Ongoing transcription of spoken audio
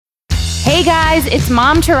Hey guys, it's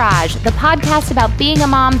Momtourage, the podcast about being a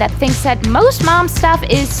mom that thinks that most mom stuff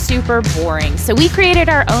is super boring. So we created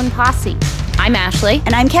our own posse. I'm Ashley.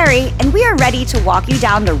 And I'm Carrie, and we are ready to walk you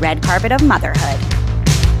down the red carpet of motherhood.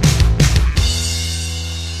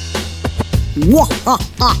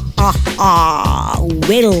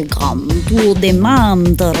 Welcome to the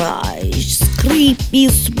Momtourage creepy,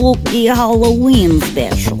 spooky Halloween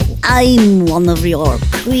special. I'm one of your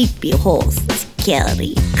creepy hosts,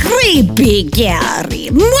 Carrie. Creepy Carrie.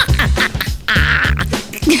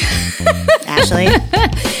 Ashley?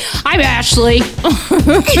 I'm Ashley.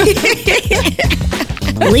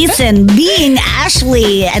 Listen, being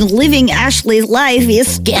Ashley and living Ashley's life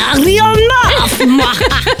is scary enough.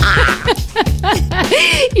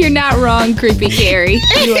 You're not wrong, Creepy Carrie.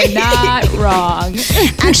 You are not wrong.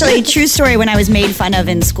 Actually, true story, when I was made fun of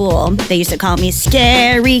in school, they used to call me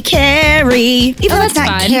Scary Carrie. Even though it's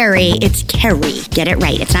not fun. Carrie, it's Carrie. Get it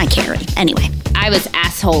right, it's not Carrie. Anyway. I was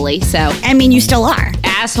assholey, so. I mean, you still are.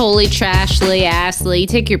 Assholey, trashly, assly,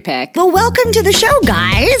 take your pick. Well, welcome to the show,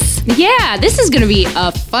 guys. Yeah, this is going to be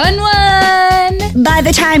a fun one. By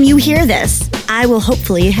the time you hear this, I will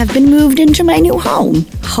hopefully have been moved into my new home.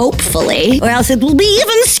 Hopefully. Or else it will be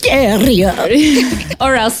even scarier.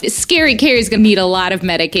 Or else Scary Carrie's going to need a lot of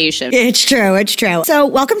medication. It's true, it's true. So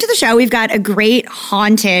welcome to the show. We've got a great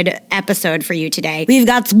haunted episode for you today. We've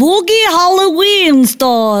got spooky Halloween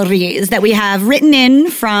stories that we have written in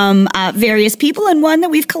from various people and one that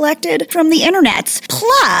we've collected from the internet.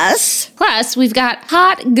 Plus, we've got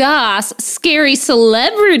Hot Goss Scary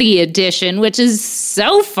Celebrity Edition, which is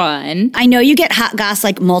so fun. I know you get Hot Goss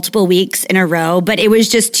like multiple weeks in a row, but it was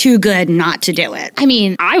just too good not to do it. I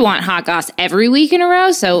mean, I want Hot Goss every week in a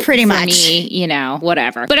row, so Pretty for much. me, you know,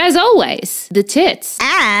 whatever. But as always, the tits.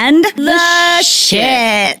 And the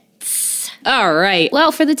shit. All right.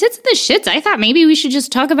 Well, for the tits and the shits, I thought maybe we should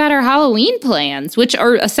just talk about our Halloween plans, which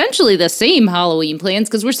are essentially the same Halloween plans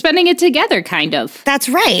because we're spending it together, kind of. That's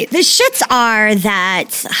right. The shits are that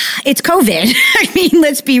it's COVID. I mean,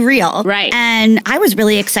 let's be real. Right. And I was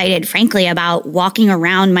really excited, frankly, about walking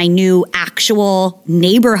around my new actual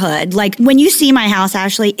neighborhood. Like, when you see my house,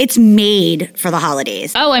 Ashley, it's made for the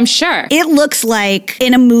holidays. Oh, I'm sure. It looks like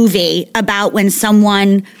in a movie about when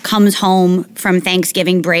someone comes home from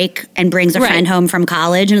Thanksgiving break and brings a Right. friend home from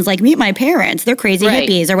college and is like, meet my parents. They're crazy Right.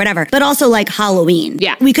 hippies or whatever. But also like Halloween.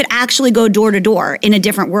 Yeah. We could actually go door to door in a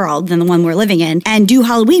different world than the one we're living in and do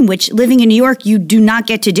Halloween, which living in New York, you do not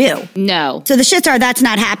get to do. No. So the shits are that's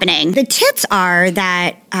not happening. The tits are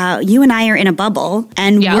that you and I are in a bubble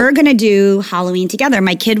and Yeah. we're going to do Halloween together.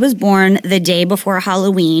 My kid was born the day before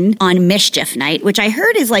Halloween on Mischief Night, which I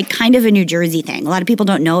heard is like kind of a New Jersey thing. A lot of people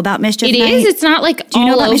don't know about Mischief It Night. is. It's not like Do you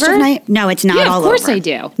know all about over. Mischief Night? No, it's not Yeah, all of course over. I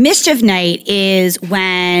do. Mischief Night is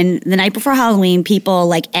when the night before Halloween, people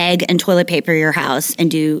like egg and toilet paper your house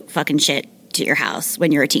and do fucking shit to your house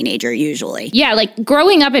when you're a teenager, usually. Yeah, like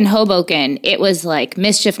growing up in Hoboken, it was like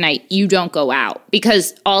Mischief Night, you don't go out.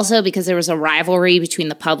 Because there was a rivalry between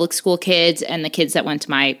the public school kids and the kids that went to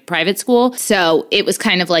my private school. So it was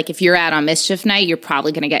kind of like if you're out on Mischief Night, you're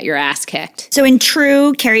probably going to get your ass kicked. So in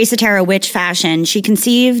true Carrie Sotero witch fashion, she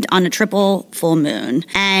conceived on a triple full moon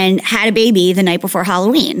and had a baby the night before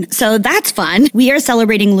Halloween. So that's fun. We are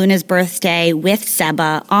celebrating Luna's birthday with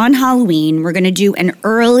Seba on Halloween. We're going to do an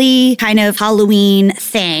early kind of Halloween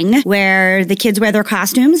thing where the kids wear their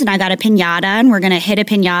costumes and I got a piñata and we're going to hit a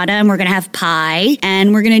piñata and we're going to have pie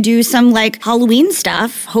and we're going to do some like Halloween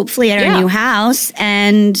stuff, hopefully at our new house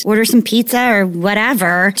and order some pizza or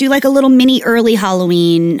whatever. Do like a little mini early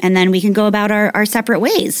Halloween and then we can go about our separate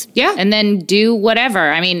ways. Yeah. And then do whatever.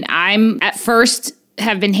 I mean, I'm at first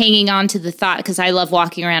have been hanging on to the thought because I love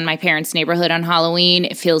walking around my parents' neighborhood on Halloween.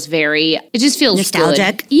 It just feels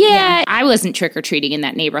Nostalgic? good. Yeah. I wasn't trick-or-treating in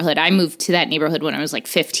that neighborhood. I moved to that neighborhood when I was like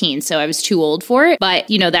 15, so I was too old for it. But,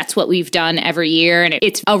 you know, that's what we've done every year, and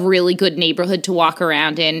it's a really good neighborhood to walk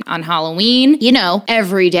around in on Halloween. You know,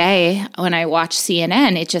 every day when I watch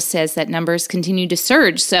CNN, it just says that numbers continue to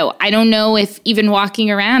surge. So I don't know if even walking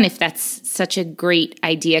around, if that's such a great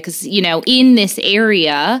idea because, you know, in this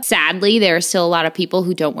area, sadly, there are still a lot of people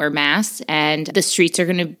who don't wear masks and the streets are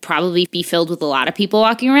going to probably be filled with a lot of people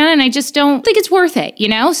walking around and I just don't think it's worth it, you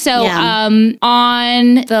know? So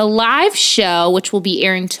on the live show, which will be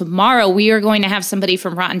airing tomorrow, we are going to have somebody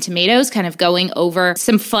from Rotten Tomatoes kind of going over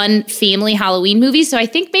some fun family Halloween movies. So I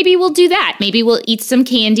think maybe we'll do that. Maybe we'll eat some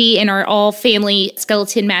candy in our all family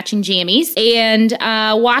skeleton matching jammies and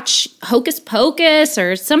watch Hocus Pocus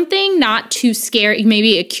or something not too scary,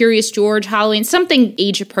 maybe a Curious George Halloween, something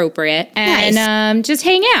age appropriate. And just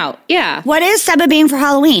hang out. Yeah. What is Seba being for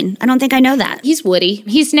Halloween? I don't think I know that. He's Woody.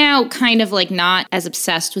 He's now kind of like not as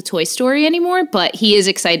obsessed with Toy Story anymore, but he is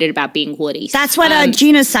excited about being Woody. That's what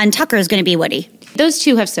Gina's son Tucker is going to be Woody. Those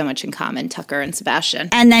two have so much in common, Tucker and Sebastian.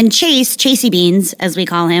 And then Chasey Beans, as we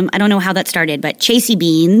call him. I don't know how that started, but Chasey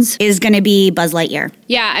Beans is going to be Buzz Lightyear.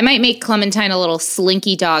 Yeah, I might make Clementine a little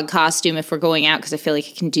slinky dog costume if we're going out, because I feel like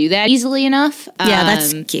I can do that easily enough. Yeah,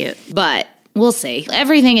 that's cute. But we'll see.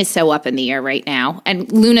 Everything is so up in the air right now.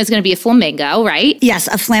 And Luna's going to be a flamingo, right? Yes,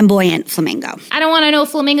 a flamboyant flamingo. I don't want to know a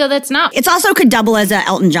flamingo that's not. It's also could double as an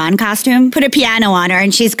Elton John costume. Put a piano on her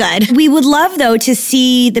and she's good. We would love, though, to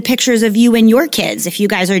see the pictures of you and your kids if you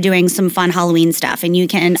guys are doing some fun Halloween stuff. And you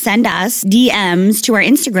can send us DMs to our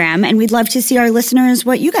Instagram, and we'd love to see our listeners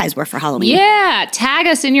what you guys were for Halloween. Yeah, tag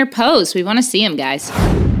us in your posts. We want to see them, guys.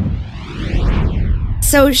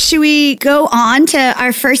 So should we go on to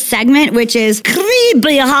our first segment, which is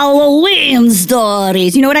creepy Halloween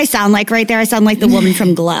stories? You know what I sound like right there? I sound like the woman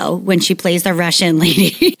from Glow when she plays the Russian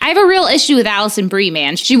lady. I have a real issue with Allison Brie,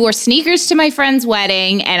 man. She wore sneakers to my friend's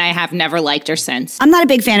wedding, and I have never liked her since. I'm not a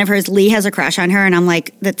big fan of hers. Lee has a crush on her, and I'm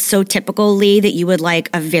like, that's so typical, Lee, that you would like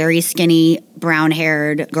a very skinny,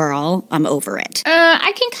 brown-haired girl. I'm over it.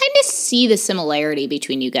 I can kind of see the similarity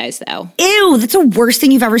between you guys, though. Ew, that's the worst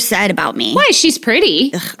thing you've ever said about me. Why? She's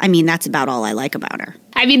pretty. Ugh, I mean, that's about all I like about her.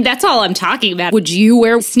 I mean, that's all I'm talking about. Would you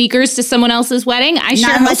wear sneakers to someone else's wedding? I sure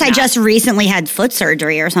Not unless hope I not. just recently had foot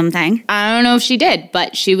surgery or something. I don't know if she did,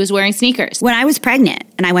 but she was wearing sneakers. When I was pregnant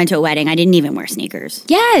and I went to a wedding, I didn't even wear sneakers.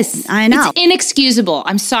 Yes. I know. It's inexcusable.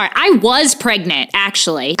 I'm sorry. I was pregnant,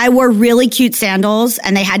 actually. I wore really cute sandals,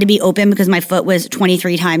 and they had to be open because my foot was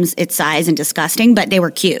 23 times its size and disgusting, but they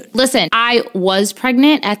were cute. Listen, I was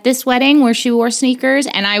pregnant at this wedding where she wore sneakers,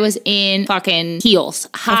 and I was in fucking heels.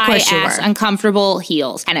 High-ass, uncomfortable heels.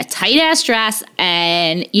 And a tight-ass dress,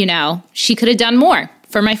 and, you know, she could have done more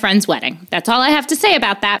for my friend's wedding. That's all I have to say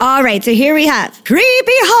about that. All right, so here we have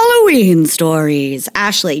creepy Halloween stories.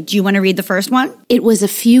 Ashley, do you want to read the first one? It was a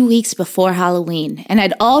few weeks before Halloween, and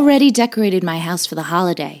I'd already decorated my house for the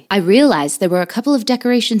holiday. I realized there were a couple of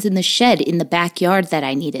decorations in the shed in the backyard that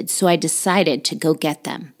I needed, so I decided to go get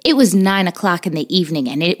them. It was 9 o'clock in the evening,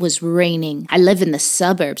 and it was raining. I live in the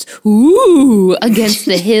suburbs, against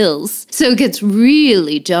the hills, so it gets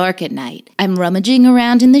really dark at night. I'm rummaging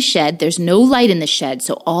around in the shed. There's no light in the shed,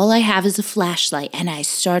 so all I have is a flashlight, and I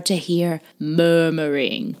start to hear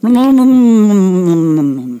murmuring.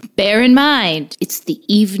 Bear in mind, it's the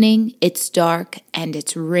evening, it's dark, and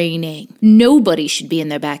it's raining. Nobody should be in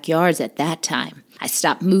their backyards at that time. I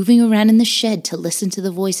stop moving around in the shed to listen to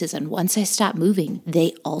the voices, and once I stop moving,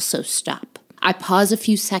 they also stop. I pause a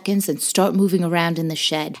few seconds and start moving around in the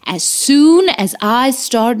shed. As soon as I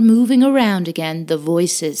start moving around again, the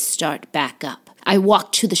voices start back up. I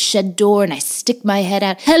walk to the shed door and I stick my head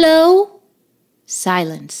out. Hello?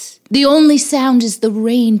 Silence. The only sound is the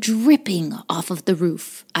rain dripping off of the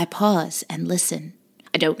roof. I pause and listen.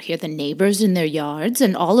 I don't hear the neighbors in their yards,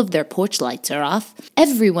 and all of their porch lights are off.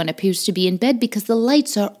 Everyone appears to be in bed because the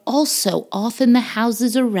lights are also off in the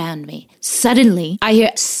houses around me. Suddenly, I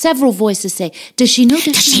hear several voices say, Does she know?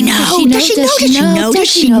 Does she know? Does she know? Does she know?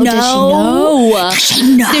 Does she know? Does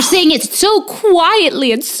she know? They're saying it so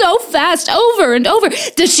quietly and so fast over and over.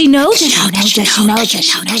 Does she know? Does she know? Does she know? Does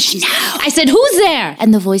she know? Does she know? I said, Who's there?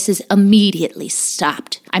 And the voices immediately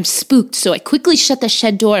stopped. I'm spooked, so I quickly shut the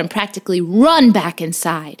shed door and practically run back inside.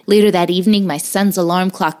 Later that evening, my son's alarm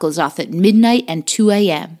clock goes off at midnight and 2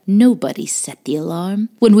 a.m. Nobody set the alarm.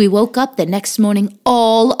 When we woke up the next morning,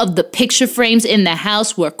 all of the picture frames in the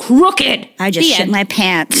house were crooked. I just shit my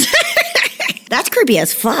pants. That's creepy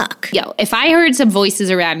as fuck. Yo, if I heard some voices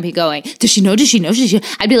around me going, Does she know? Does she know? Does she know?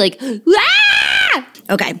 I'd be like, ah!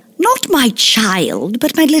 Okay, not my child,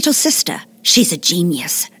 but my little sister. She's a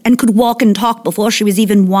genius and could walk and talk before she was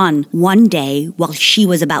even one. One day, while she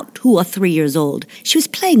was about 2 or 3 years old, she was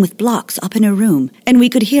playing with blocks up in her room, and we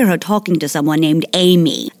could hear her talking to someone named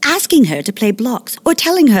Amy, asking her to play blocks or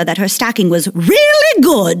telling her that her stacking was really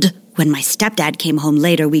good. When my stepdad came home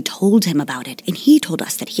later, we told him about it, and he told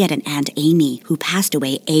us that he had an Aunt Amy who passed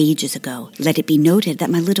away ages ago. Let it be noted that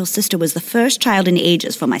my little sister was the first child in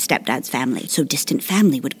ages for my stepdad's family, so distant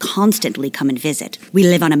family would constantly come and visit. We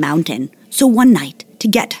live on a mountain, so one night, to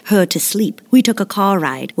get her to sleep, we took a car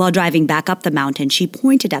ride. While driving back up the mountain, she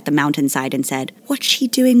pointed at the mountainside and said, "What's she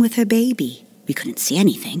doing with her baby?" We couldn't see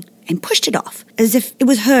anything and pushed it off, as if it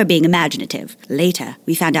was her being imaginative. Later,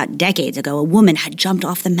 we found out decades ago a woman had jumped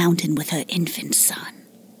off the mountain with her infant son.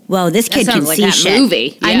 Well, this kid can like see that shit.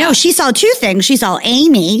 Movie. Yeah. I know, she saw two things. She saw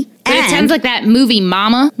Amy, but it sounds like that movie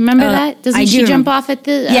Mama. Remember that? Doesn't she jump off at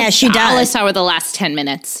the... yeah, she does. All I saw were the last 10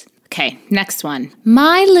 minutes. Okay, next one.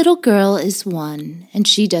 My little girl is 1, and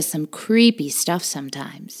she does some creepy stuff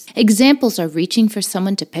sometimes. Examples are reaching for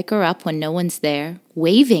someone to pick her up when no one's there,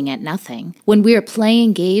 waving at nothing. When we are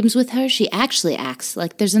playing games with her, she actually acts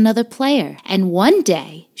like there's another player. And one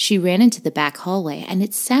day, she ran into the back hallway, and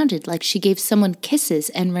it sounded like she gave someone kisses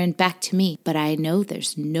and ran back to me. But I know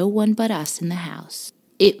there's no one but us in the house.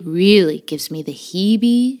 It really gives me the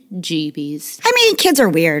heebie-jeebies. I mean, kids are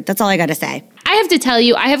weird. That's all I gotta say. I have to tell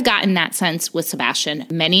you, I have gotten that sense with Sebastian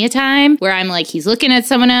many a time where I'm like, he's looking at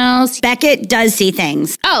someone else. Beckett does see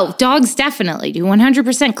things. Oh, dogs definitely do,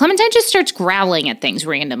 100%. Clementine just starts growling at things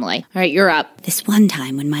randomly. All right, you're up. This one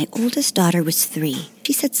time when my oldest daughter was 3,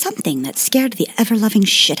 she said something that scared the ever-loving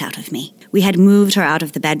shit out of me. We had moved her out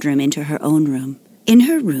of the bedroom into her own room. In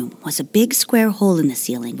her room was a big square hole in the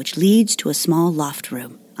ceiling which leads to a small loft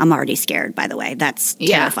room. I'm already scared, by the way. That's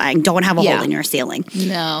terrifying. Don't have a hole in your ceiling.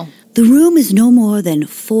 No. The room is no more than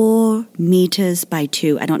 4 meters by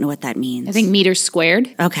 2. I don't know what that means. I think meters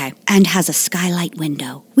squared. Okay. And has a skylight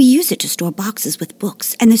window. We use it to store boxes with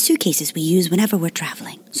books and the suitcases we use whenever we're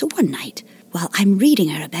traveling. So one night, while I'm reading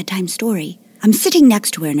her a bedtime story, I'm sitting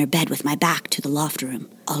next to her in her bed with my back to the loft room.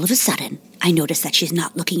 All of a sudden, I notice that she's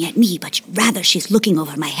not looking at me, but rather she's looking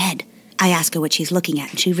over my head. I ask her what she's looking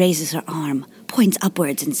at, and she raises her arm, points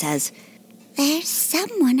upwards, and says, "There's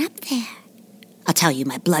someone up there." I'll tell you,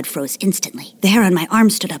 my blood froze instantly. The hair on my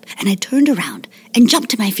arm stood up, and I turned around and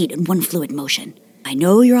jumped to my feet in one fluid motion. I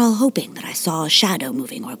know you're all hoping that I saw a shadow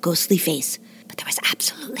moving or a ghostly face, but there was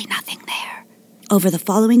absolutely nothing there. Over the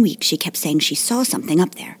following week, she kept saying she saw something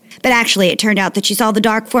up there. But actually, it turned out that she saw the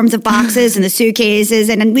dark forms of boxes and the suitcases,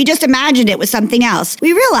 and we just imagined it was something else.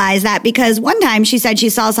 We realized that because one time she said she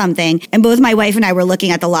saw something, and both my wife and I were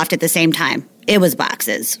looking at the loft at the same time. It was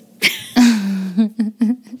boxes.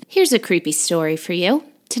 Here's a creepy story for you.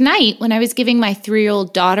 Tonight, when I was giving my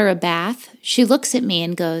 3-year-old daughter a bath, she looks at me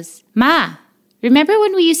and goes, "Ma, remember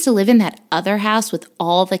when we used to live in that other house with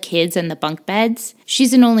all the kids and the bunk beds?"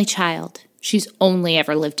 She's an only child. She's only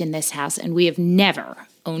ever lived in this house, and we have never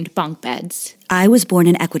owned bunk beds. I was born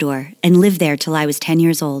in Ecuador and lived there till I was 10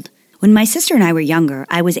 years old. When my sister and I were younger,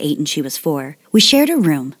 I was 8 and she was 4. We shared a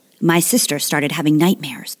room. My sister started having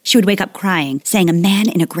nightmares. She would wake up crying, saying a man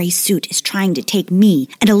in a gray suit is trying to take me,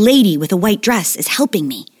 and a lady with a white dress is helping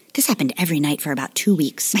me. This happened every night for about 2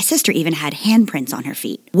 weeks. My sister even had handprints on her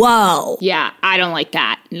feet. Whoa! Yeah, I don't like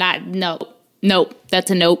that. Nope, that's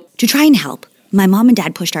a nope. To try and help, my mom and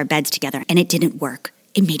dad pushed our beds together, and it didn't work.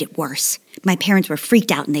 It made it worse. My parents were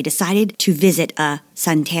freaked out, and they decided to visit a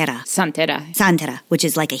santera, which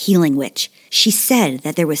is like a healing witch. She said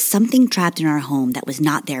that there was something trapped in our home that was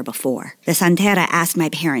not there before. The santera asked my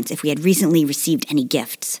parents if we had recently received any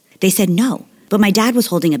gifts. They said no, but my dad was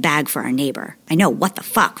holding a bag for our neighbor. I know, what the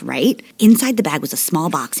fuck, right? Inside the bag was a small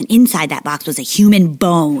box, and inside that box was a human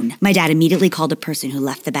bone. My dad immediately called a person who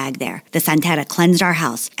left the bag there. The santera cleansed our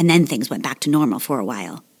house, and then things went back to normal for a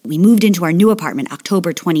while. We moved into our new apartment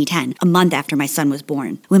October 2010, a month after my son was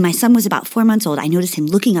born. When my son was about 4 months old, I noticed him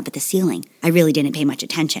looking up at the ceiling. I really didn't pay much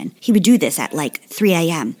attention. He would do this at like 3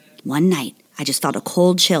 a.m. One night, I just felt a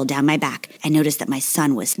cold chill down my back and noticed that my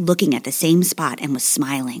son was looking at the same spot and was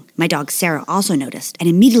smiling. My dog Sarah also noticed and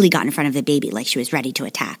immediately got in front of the baby like she was ready to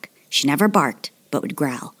attack. She never barked, but would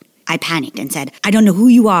growl. I panicked and said, "I don't know who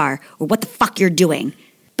you are or what the fuck you're doing,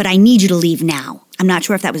 but I need you to leave now." I'm not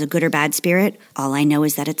sure if that was a good or bad spirit. All I know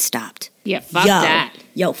is that it stopped. Yeah, fuck that.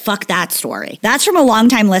 Yo, fuck that story. That's from a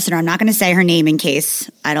longtime listener. I'm not going to say her name in case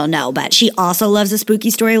I don't know, but she also loves a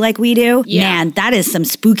spooky story like we do. Yeah. Man, that is some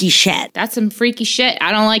spooky shit. That's some freaky shit.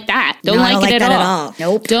 I don't like that. I don't like that at all.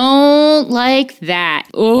 Nope. Don't like that.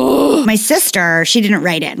 Oh. My sister, she didn't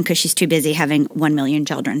write in because she's too busy having 1 million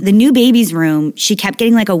children. The new baby's room, she kept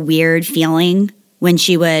getting like a weird feeling when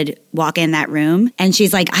she would walk in that room. And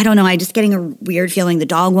she's like, I don't know, I'm just getting a weird feeling the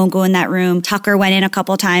dog won't go in that room. Tucker went in a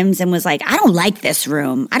couple times and was like, I don't like this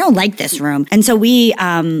room. And so we,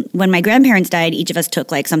 when my grandparents died, each of us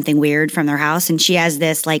took like something weird from their house. And she has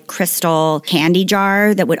this like crystal candy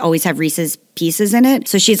jar that would always have Reese's Pieces in it.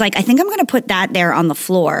 So she's like, I think I'm going to put that there on the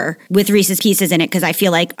floor with Reese's Pieces in it because I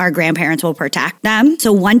feel like our grandparents will protect them.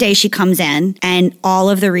 So one day she comes in and all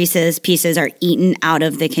of the Reese's Pieces are eaten out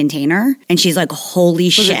of the container. And she's like, holy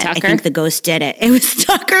shit, I think the ghost did it. It was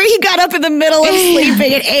Tucker. He got up in the middle of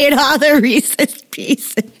sleeping and ate all the Reese's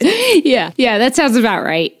Pieces. Yeah, that sounds about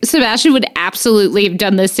right. Sebastian would absolutely have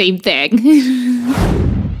done the same thing.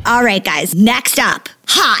 All right, guys, next up,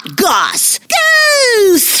 Hot Goss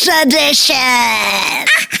Ghost Edition.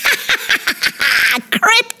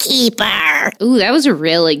 Crypt Keeper. Ooh, that was a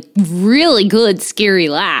really, really good scary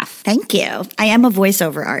laugh. Thank you. I am a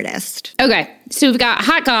voiceover artist. Okay, So we've got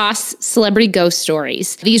Hot Goss, Celebrity Ghost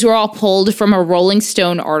Stories. These were all pulled from a Rolling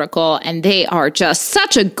Stone article, and they are just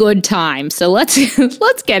such a good time. So let's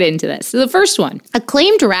get into this. So the first one.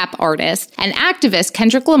 Acclaimed rap artist and activist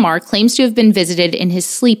Kendrick Lamar claims to have been visited in his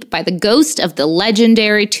sleep by the ghost of the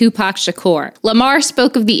legendary Tupac Shakur. Lamar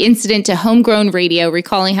spoke of the incident to Homegrown Radio,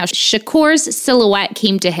 recalling how Shakur's silhouette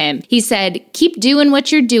came to him. He said, "Keep doing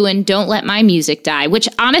what you're doing, don't let my music die," which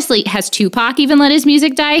honestly, has Tupac even let his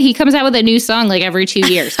music die? He comes out with a new song like every 2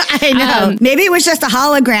 years. I know. Maybe it was just a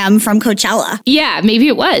hologram from Coachella. Yeah, maybe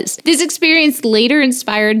it was. This experience later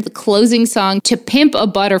inspired the closing song To Pimp a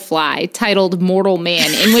Butterfly, titled Mortal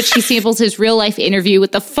Man, in which he samples his real-life interview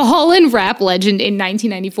with the fallen rap legend in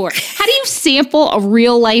 1994. How do you sample a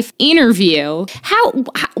real-life interview?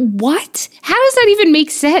 What? How does that even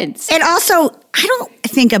make sense? And also, I don't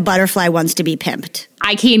think a butterfly wants to be pimped.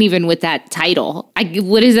 I can't even with that title.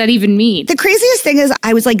 What does that even mean? The craziest thing is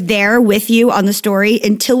I was like there with you on the story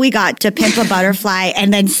until we got to Pimp a Butterfly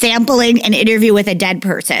and then sampling an interview with a dead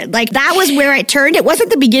person. Like that was where it turned. It wasn't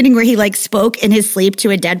the beginning where he like spoke in his sleep to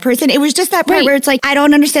a dead person. It was just that part where it's like, I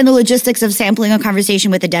don't understand the logistics of sampling a conversation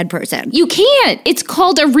with a dead person. You can't. It's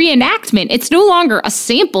called a reenactment. It's no longer a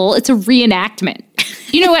sample. It's a reenactment.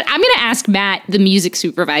 You know what? I'm going to ask Matt, the music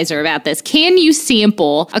supervisor, about this. Can you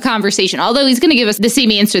sample a conversation? Although he's going to give us the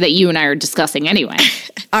same answer that you and I are discussing anyway.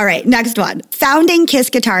 All right, next one. Founding Kiss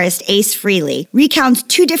guitarist Ace Frehley recounts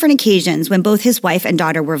 2 different occasions when both his wife and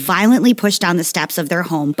daughter were violently pushed down the steps of their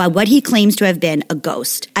home by what he claims to have been a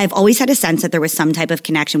ghost. "I've always had a sense that there was some type of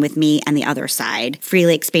connection with me and the other side,"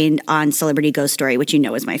 Frehley explained on Celebrity Ghost Story, which you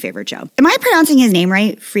know is my favorite show. Am I pronouncing his name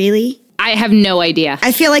right? Frehley? I have no idea.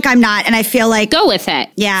 I feel like I'm not, and I feel like... Go with it.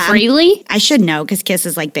 Yeah. Frehley? I should know, because Kiss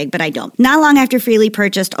is like big, but I don't. Not long after Frehley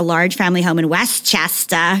purchased a large family home in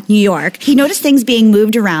Westchester, New York, he noticed things being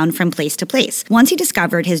moved around from place to place. Once he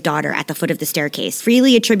discovered his daughter at the foot of the staircase,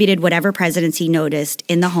 Frehley attributed whatever presence he noticed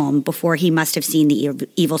in the home before he must have seen the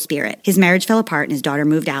evil spirit. His marriage fell apart and his daughter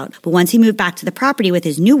moved out, but once he moved back to the property with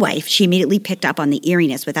his new wife, she immediately picked up on the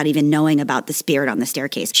eeriness without even knowing about the spirit on the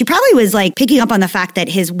staircase. She probably was like picking up on the fact that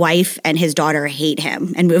his wife and his daughter hate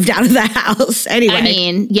him and moved out of the house. Anyway. I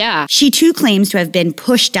mean, yeah. She too claims to have been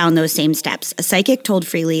pushed down those same steps. A psychic told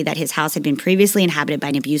Frehley that his house had been previously inhabited by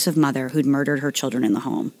an abusive mother who'd murdered her children in the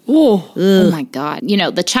home. Oh my God. You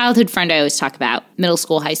know, the childhood friend I always talk about, middle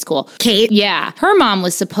school, high school. Kate? Yeah. Her mom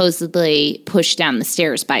was supposedly pushed down the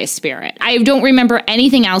stairs by a spirit. I don't remember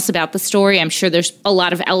anything else about the story. I'm sure there's a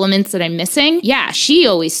lot of elements that I'm missing. Yeah, she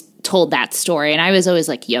always told that story, and I was always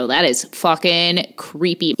like, yo, that is fucking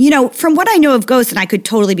creepy. You know, from what I know of ghosts, and I could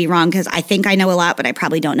totally be wrong because I think I know a lot, but I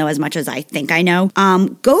probably don't know as much as I think I know.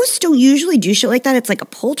 Ghosts don't usually do shit like that. It's like a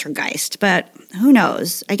poltergeist, but who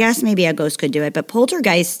knows? I guess maybe a ghost could do it, but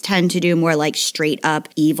poltergeists tend to do more like straight up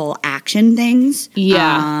evil action things.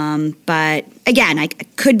 Yeah. But again, I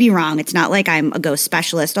could be wrong. It's not like I'm a ghost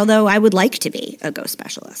specialist, although I would like to be a ghost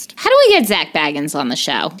specialist. How do we get Zach Baggins on the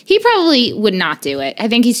show? He probably would not do it. I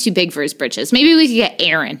think he's too big for his britches. Maybe we could get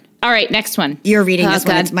Aaron. All right, next one. You're reading this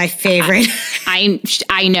one. It's my favorite.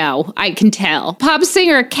 I know. I can tell. Pop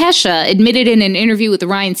singer Kesha admitted in an interview with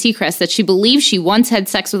Ryan Seacrest that she believes she once had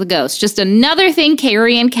sex with a ghost. Just another thing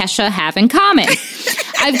Carrie and Kesha have in common.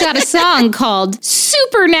 I've got a song called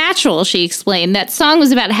Supernatural, she explained. That song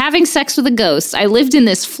was about having sex with a ghost. I lived in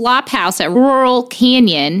this flop house at Laurel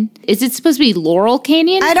Canyon. Is it supposed to be Laurel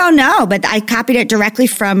Canyon? I don't know, but I copied it directly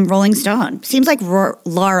from Rolling Stone. Seems like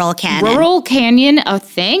Laurel Canyon. Laurel Canyon, a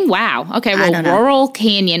thing? Wow. Okay, well, I don't know. Laurel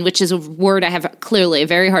Canyon, which is a word I have clearly a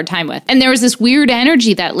very hard time with. And there was this weird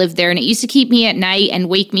energy that lived there, and it used to keep me at night and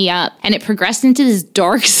wake me up. And it progressed into this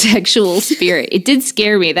dark sexual spirit. It did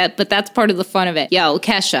scare me, but that's part of the fun of it. Yo,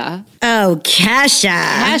 Kesha. Oh, Kesha.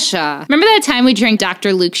 Kesha. Remember that time we drank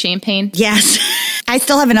Dr. Luke champagne? Yes. I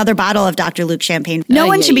still have another bottle of Dr. Luke champagne. No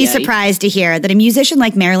one should be surprised to hear that a musician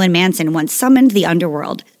like Marilyn Manson once summoned the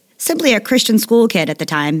underworld. Simply a Christian school kid at the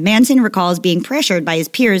time, Manson recalls being pressured by his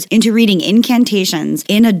peers into reading incantations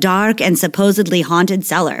in a dark and supposedly haunted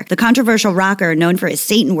cellar. The controversial rocker, known for his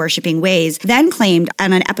Satan-worshipping ways, then claimed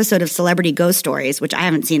on an episode of Celebrity Ghost Stories, which I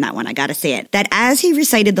haven't seen that one, I gotta see it, that as he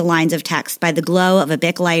recited the lines of text by the glow of a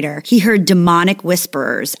Bic lighter, he heard demonic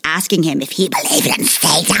whisperers asking him if he believed in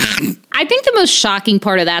Satan. I think the most shocking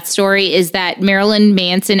part of that story is that Marilyn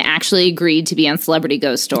Manson actually agreed to be on Celebrity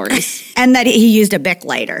Ghost Stories. And that he used a Bic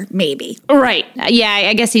lighter. maybe. Right. Yeah,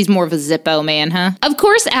 I guess he's more of a Zippo man, huh? Of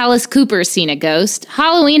course, Alice Cooper's seen a ghost.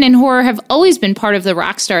 Halloween and horror have always been part of the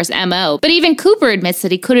rock star's MO, but even Cooper admits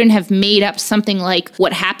that he couldn't have made up something like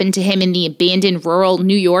what happened to him in the abandoned rural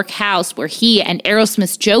New York house where he and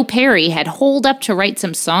Aerosmith's Joe Perry had holed up to write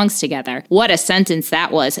some songs together. What a sentence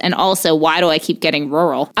that was. And also, why do I keep getting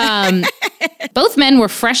rural? Both men were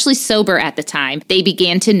freshly sober at the time. They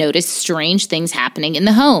began to notice strange things happening in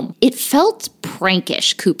the home. It felt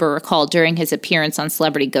prankish, Cooper recalled during his appearance on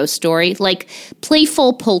Celebrity Ghost Story, like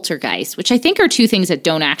playful poltergeist, which I think are two things that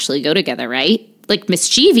don't actually go together, right? Like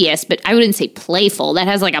mischievous, but I wouldn't say playful. That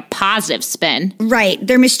has like a positive spin. Right.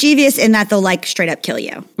 They're mischievous in that they'll like straight up kill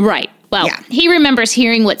you. Right. Well, He remembers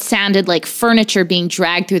hearing what sounded like furniture being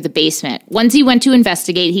dragged through the basement. Once he went to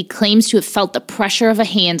investigate, he claims to have felt the pressure of a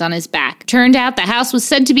hand on his back. Turned out the house was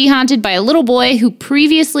said to be haunted by a little boy who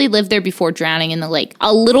previously lived there before drowning in the lake.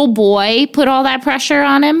 A little boy put all that pressure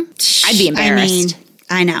on him? I'd be embarrassed.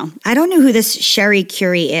 I know. I don't know who this Sherry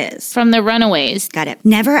Curie is. From the Runaways. Got it.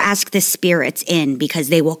 Never ask the spirits in because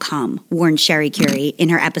they will come, warned Sherry Curie in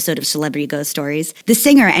her episode of Celebrity Ghost Stories. The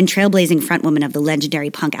singer and trailblazing frontwoman of the legendary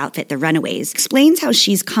punk outfit The Runaways explains how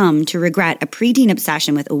she's come to regret a preteen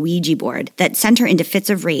obsession with a Ouija board that sent her into fits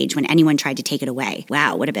of rage when anyone tried to take it away.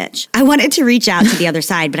 Wow, what a bitch. I wanted to reach out to the other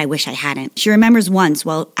side, but I wish I hadn't. She remembers once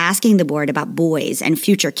while asking the board about boys and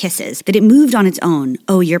future kisses that it moved on its own.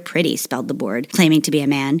 Oh, you're pretty, spelled the board, claiming to be a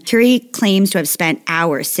man. Curie claims to have spent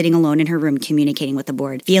hours sitting alone in her room communicating with the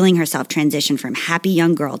board, feeling herself transition from happy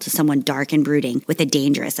young girl to someone dark and brooding with a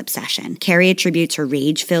dangerous obsession. Carrie attributes her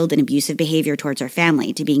rage-filled and abusive behavior towards her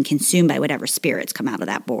family to being consumed by whatever spirits come out of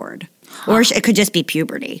that board. Or it could just be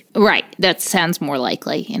puberty. Right. That sounds more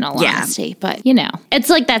likely, in all honesty. But, you know, it's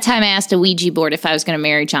like that time I asked a Ouija board if I was going to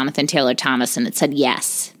marry Jonathan Taylor Thomas, and it said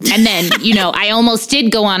yes. And then, you know, I almost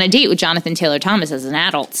did go on a date with Jonathan Taylor Thomas as an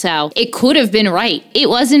adult. So it could have been right. It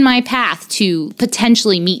was in my path to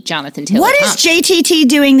potentially meet Jonathan Taylor Thomas. What is JTT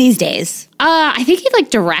doing these days? I think he like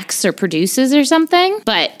directs or produces or something.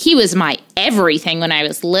 But he was my everything when I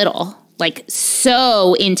was little. Like,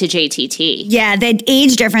 so into JTT. Yeah, the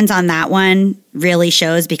age difference on that one really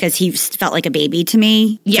shows because he felt like a baby to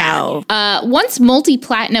me. Yeah. So. Once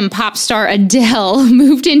multi-platinum pop star Adele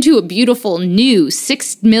moved into a beautiful new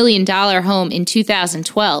 $6 million home in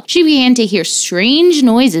 2012, she began to hear strange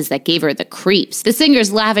noises that gave her the creeps. The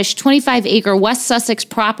singer's lavish 25-acre West Sussex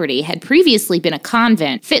property had previously been a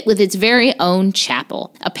convent, fit with its very own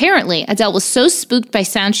chapel. Apparently, Adele was so spooked by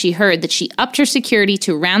sounds she heard that she upped her security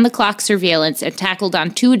to round-the-clock surveillance and tackled on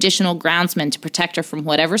 2 additional groundsmen to protect her from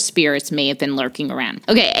whatever spirits may have been lurking around.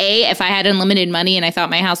 Okay, A, if I had unlimited money and I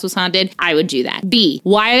thought my house was haunted, I would do that. B,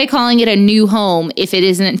 why are they calling it a new home if it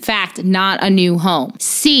is in fact not a new home?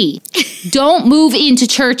 C, don't move into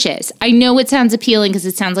churches. I know it sounds appealing because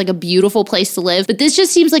it sounds like a beautiful place to live, but this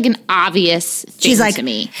just seems like an obvious thing to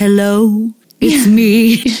me. Hello, it's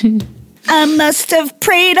me. I must have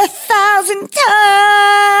prayed 1,000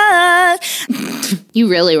 times. You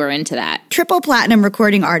really were into that. Triple platinum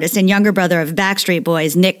recording artist and younger brother of Backstreet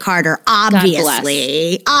Boys, Nick Carter,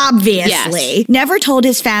 obviously, yes, never told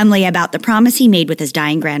his family about the promise he made with his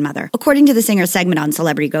dying grandmother. According to the singer's segment on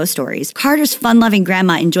Celebrity Ghost Stories, Carter's fun-loving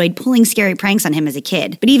grandma enjoyed pulling scary pranks on him as a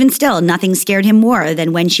kid. But even still, nothing scared him more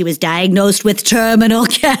than when she was diagnosed with terminal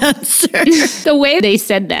cancer. The way they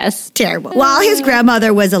said this. Terrible. While his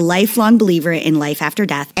grandmother was a lifelong believer in life after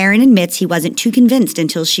death, Aaron admits he wasn't too convinced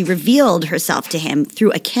until she revealed herself to him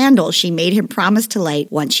through a candle she made him promise to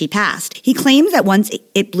light once she passed. He claims that once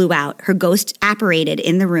it blew out, her ghost apparated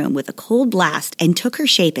in the room with a cold blast and took her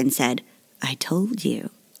shape and said, "I told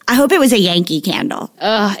you." I hope it was a Yankee candle.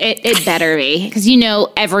 It better be. Because you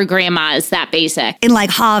know every grandma is that basic. In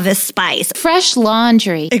like Harvest Spice. Fresh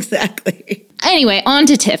laundry. Exactly. Anyway, on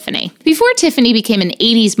to Tiffany. Before Tiffany became an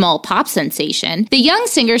 80s mall pop sensation, the young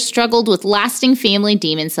singer struggled with lasting family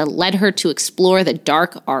demons that led her to explore the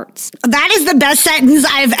dark arts. That is the best sentence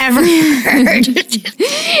I've ever heard.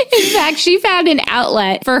 In fact, she found an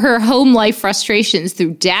outlet for her home life frustrations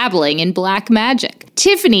through dabbling in black magic.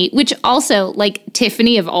 Tiffany, which also, like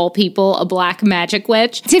Tiffany of all people, a black magic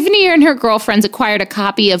witch, Tiffany and her girlfriends acquired a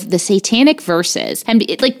copy of the Satanic Verses. And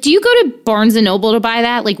like, do you go to Barnes & Noble to buy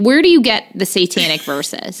that? Like, where do you get the Satanic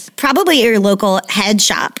Verses? Probably your local head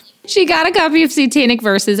shop. She got a copy of Satanic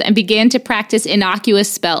Verses and began to practice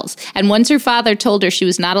innocuous spells. And once her father told her she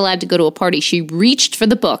was not allowed to go to a party, she reached for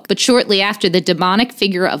the book. But shortly after, the demonic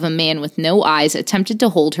figure of a man with no eyes attempted to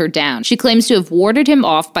hold her down. She claims to have warded him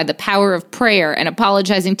off by the power of prayer and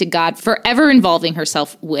apologizing to God for ever involving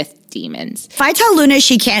herself with demons. If I tell Luna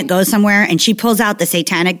she can't go somewhere and she pulls out the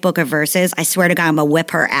satanic book of verses, I swear to God, I'm going to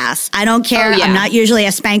whip her ass. I don't care. Oh, yeah. I'm not usually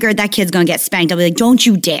a spanker. That kid's going to get spanked. I'll be like, don't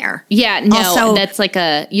you dare. Yeah, no, Also, that's like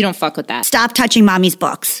you don't fuck with that. Stop touching mommy's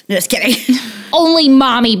books. Just kidding. Only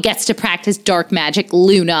mommy gets to practice dark magic,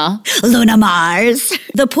 Luna. Luna Mars.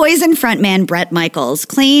 The Poison frontman Bret Michaels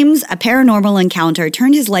claims a paranormal encounter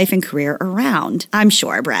turned his life and career around. I'm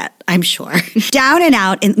sure, Bret. I'm sure. Down and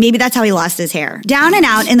out, and maybe that's how he lost his hair. Down and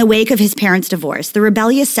out in the wake of his parents' divorce, the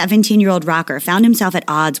rebellious 17-year-old rocker found himself at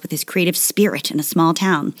odds with his creative spirit in a small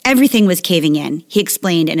town. Everything was caving in, he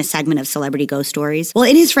explained in a segment of Celebrity Ghost Stories. While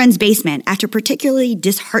in his friend's basement, after particularly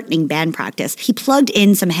disheartening band practice, he plugged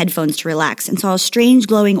in some headphones to relax and saw a strange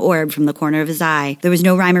glowing orb from the corner of his eye. There was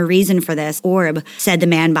no rhyme or reason for this orb, said the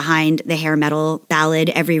man behind the hair metal ballad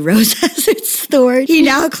Every Rose Has Its Thorn. He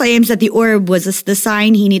now claims that the orb was the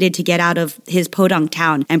sign he needed to get out of his podunk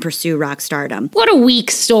town and pursue rock stardom. What a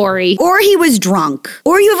weak story. Or he was drunk.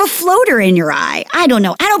 Or you have a floater in your eye. I don't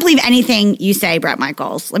know. I don't believe anything you say, Bret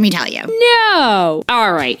Michaels. Let me tell you. No.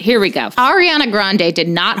 All right, here we go. Ariana Grande did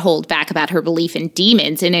not hold back about her belief in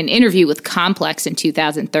demons in an interview with Complex in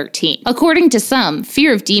 2013. According to some,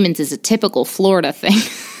 fear of demons is a typical Florida thing.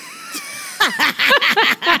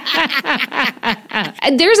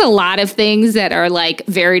 There's a lot of things that are like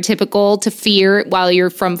very typical to fear while you're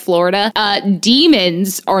from Florida.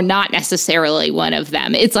 Demons are not necessarily one of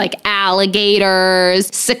them. It's like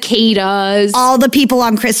alligators, cicadas. All the people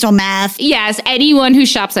on crystal meth. Yes, anyone who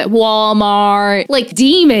shops at Walmart. Like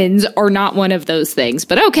demons are not one of those things,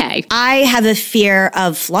 but okay. I have a fear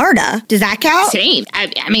of Florida. Does that count? Same.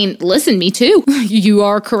 I mean, listen, me too. You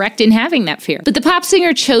are correct in having that fear. But the pop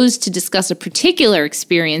singer chose to discuss a particular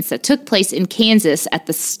experience that took place in Kansas at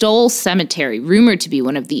the Stoll Cemetery, rumored to be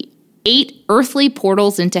one of the 8 earthly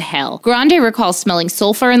portals into hell. Grande recalls smelling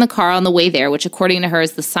sulfur in the car on the way there, which according to her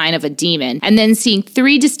is the sign of a demon, and then seeing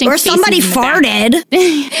 3 distinct faces. Or somebody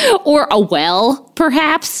farted. Or a well,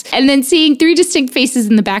 perhaps. And then seeing 3 distinct faces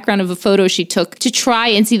in the background of a photo she took to try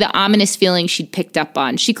and see the ominous feeling she'd picked up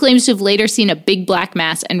on. She claims to have later seen a big black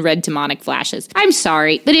mass and red demonic flashes. I'm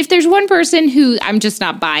sorry, but if there's one person who I'm just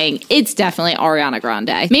not buying, it's definitely Ariana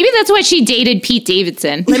Grande. Maybe that's why she dated Pete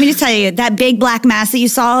Davidson. Let me just tell you, that big black mass that you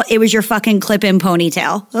saw, it was your fucking clip-in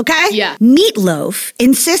ponytail, okay? Yeah. Meatloaf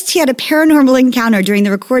insists he had a paranormal encounter during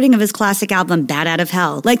the recording of his classic album, Bat Out of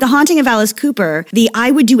Hell. Like The Haunting of Alice Cooper, the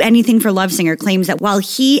I Would Do Anything for Love singer claims that while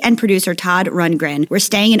he and producer Todd Rundgren were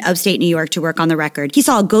staying in upstate New York to work on the record, he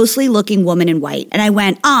saw a ghostly-looking woman in white. And I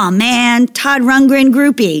went, "Aw, man, Todd Rundgren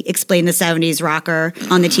groupie," explained the 70s rocker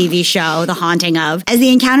on the TV show, The Haunting of. As the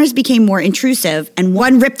encounters became more intrusive and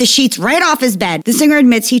one ripped the sheets right off his bed, the singer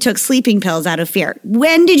admits he took sleeping pills out of fear.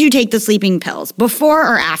 When did you take the sleeping pills? Before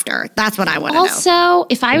or after? That's what I want to know. Also,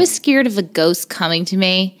 if I was scared of a ghost coming to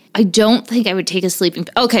me, I don't think I would take a sleeping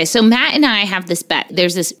pill. Okay, so Matt and I have this bet.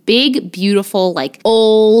 There's this big, beautiful, like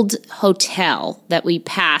old hotel that we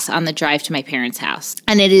pass on the drive to my parents' house.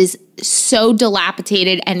 And it is so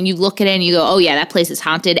dilapidated, and you look at it and you go, oh yeah, that place is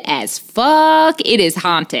haunted as fuck. It is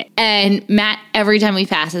haunted. And Matt, every time we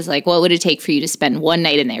pass, is like, what would it take for you to spend one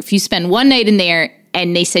night in there? If you spend one night in there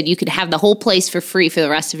and they said you could have the whole place for free for the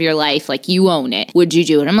rest of your life, like you own it, would you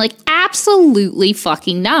do it? I'm like, absolutely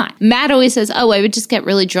fucking not. Matt always says, oh, I would just get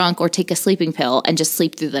really drunk or take a sleeping pill and just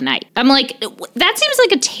sleep through the night. I'm like, that seems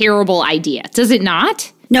like a terrible idea. Does it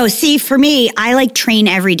not? No, see, for me, I like train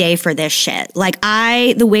every day for this shit. Like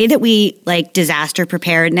the way that we like disaster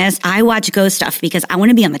preparedness, I watch ghost stuff because I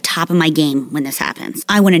want to be on the top of my game when this happens.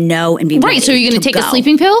 I want to know and be ready. Right, so you're going to take go. a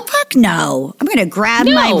sleeping pill? Fuck no. I'm going to grab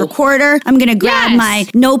my recorder. I'm going to grab my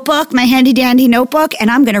notebook, my handy dandy notebook, and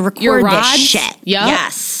I'm going to record this shit. Yep.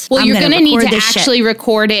 Yes. Well, you're going to need to actually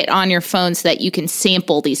record it on your phone so that you can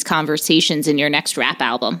sample these conversations in your next rap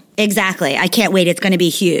album. Exactly. I can't wait. It's going to be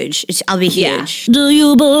huge. I'll be huge. Do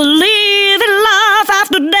you believe in life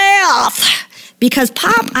after death? Because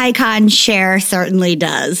pop icon Cher certainly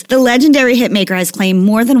does. The legendary hitmaker has claimed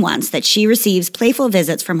more than once that she receives playful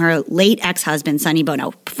visits from her late ex-husband, Sonny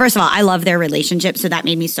Bono. First of all, I love their relationship, so that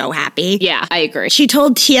made me so happy. Yeah, I agree. She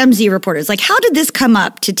told TMZ reporters, like, how did this come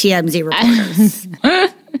up to TMZ reporters?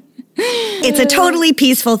 It's a totally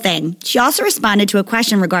peaceful thing. She also responded to a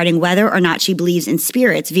question regarding whether or not she believes in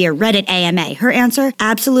spirits via Reddit AMA. Her answer,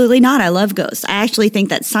 absolutely not. I love ghosts. I actually think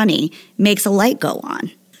that Sonny makes a light go on.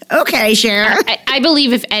 Okay, Cher. I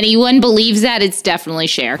believe if anyone believes that, it's definitely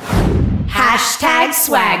Cher. Hashtag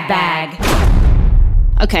swag bag.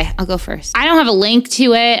 Okay, I'll go first. I don't have a link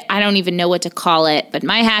to it. I don't even know what to call it. But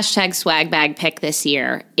my hashtag swag bag pick this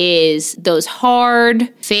year is those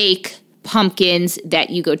hard, fake pumpkins that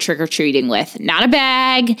you go trick-or-treating with. Not a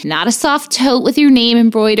bag, not a soft tote with your name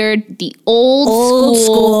embroidered, the old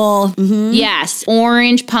school. Mm-hmm. Yes,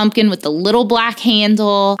 orange pumpkin with the little black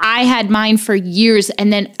handle. I had mine for years,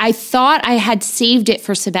 and then I thought I had saved it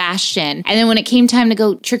for Sebastian. And then when it came time to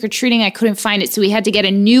go trick-or-treating, I couldn't find it, so we had to get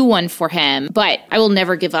a new one for him. But I will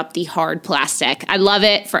never give up the hard plastic. I love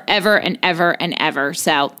it forever and ever and ever.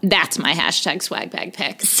 So that's my hashtag swag bag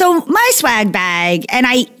pick. So my swag bag, and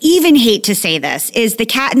I even hate to say this, is the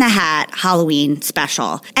Cat in the Hat Halloween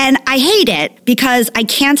special. And I hate it because I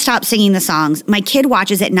can't stop singing the songs. My kid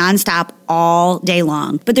watches it nonstop all day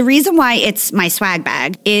long. But the reason why it's my swag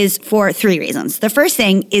bag is for 3 reasons. The first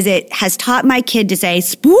thing is it has taught my kid to say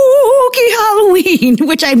spooky Halloween,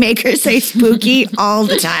 which I make her say spooky all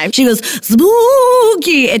the time. She goes,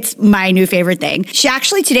 spooky. It's my new favorite thing. She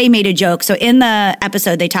actually today made a joke. So in the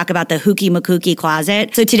episode, they talk about the Hookie McCookie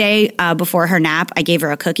closet. So today, before her nap, I gave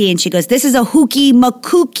her a cookie and she goes, this is a Hookie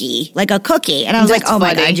McCookie, like a cookie. And I was That's like, oh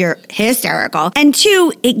my funny. God, you're hysterical. And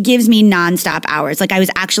 2, it gives me nonstop hours. Like I was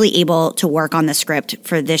actually able to work on the script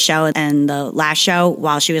for this show and the last show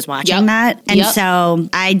while she was watching that. And so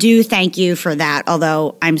I do thank you for that,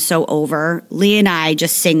 although I'm so over. Lee and I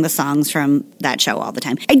just sing the songs from that show all the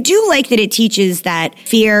time. I do like that it teaches that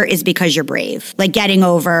fear is because you're brave. Like getting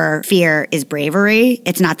over fear is bravery.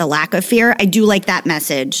 It's not the lack of fear. I do like that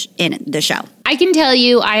message in the show. I can tell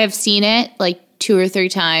you I have seen it like 2 or 3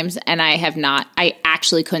 times, and I have not. I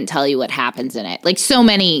actually couldn't tell you what happens in it. Like so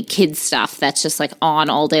many kids stuff that's just like on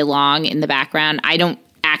all day long in the background. I don't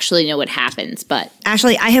actually know what happens, but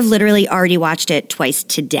Actually, I have literally already watched it twice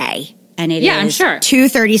today. And it is I'm sure.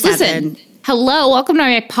 2:37. Listen, hello, welcome to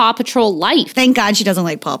my Paw Patrol life. Thank God she doesn't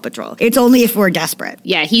like Paw Patrol. It's only if we're desperate.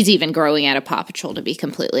 Yeah, he's even growing out of Paw Patrol, to be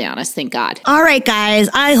completely honest. Thank God. All right, guys.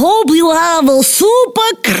 I hope you have a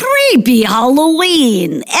super creepy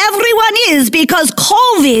Halloween. Everyone is, because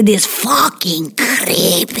COVID is fucking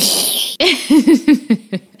creepy.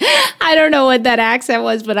 I don't know what that accent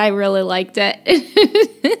was, but I really liked it.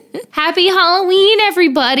 Happy Halloween,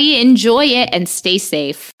 everybody. Enjoy it and stay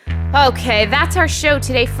safe. Okay, that's our show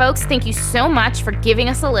today, folks. Thank you so much for giving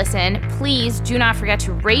us a listen. Please do not forget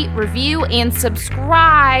to rate, review, and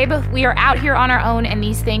subscribe. We are out here on our own, and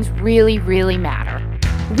these things really, really matter.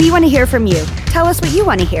 We want to hear from you. Tell us what you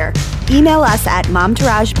want to hear. Email us at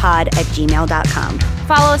momtouragepod@gmail.com.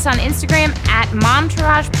 Follow us on Instagram at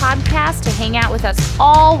MomTouragePodcast to hang out with us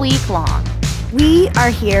all week long. We are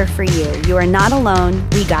here for you. You are not alone.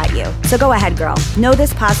 We got you. So go ahead, girl. Know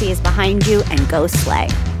this posse is behind you and go slay.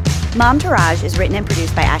 Mom Tourage is written and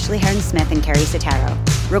produced by Ashley Heron-Smith and Carrie Sotero.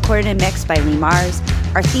 Recorded and mixed by Lee Mars.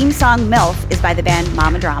 Our theme song, MILF, is by the band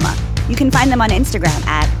Mama Drama. You can find them on Instagram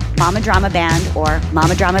at Mama Drama Band or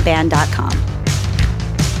mamadramaband.com.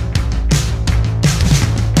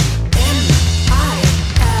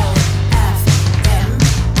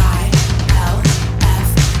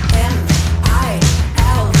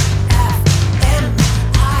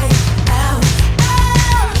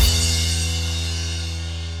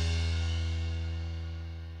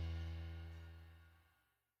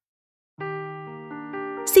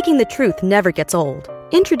 Seeking the truth never gets old.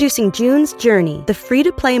 Introducing June's Journey, the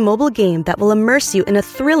free-to-play mobile game that will immerse you in a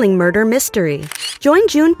thrilling murder mystery. Join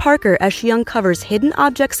June Parker as she uncovers hidden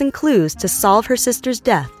objects and clues to solve her sister's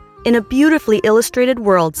death in a beautifully illustrated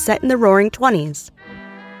world set in the Roaring '20s.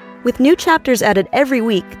 With new chapters added every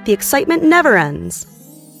week, the excitement never ends.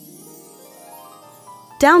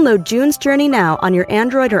 Download June's Journey now on your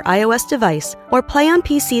Android or iOS device, or play on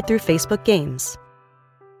PC through Facebook Games.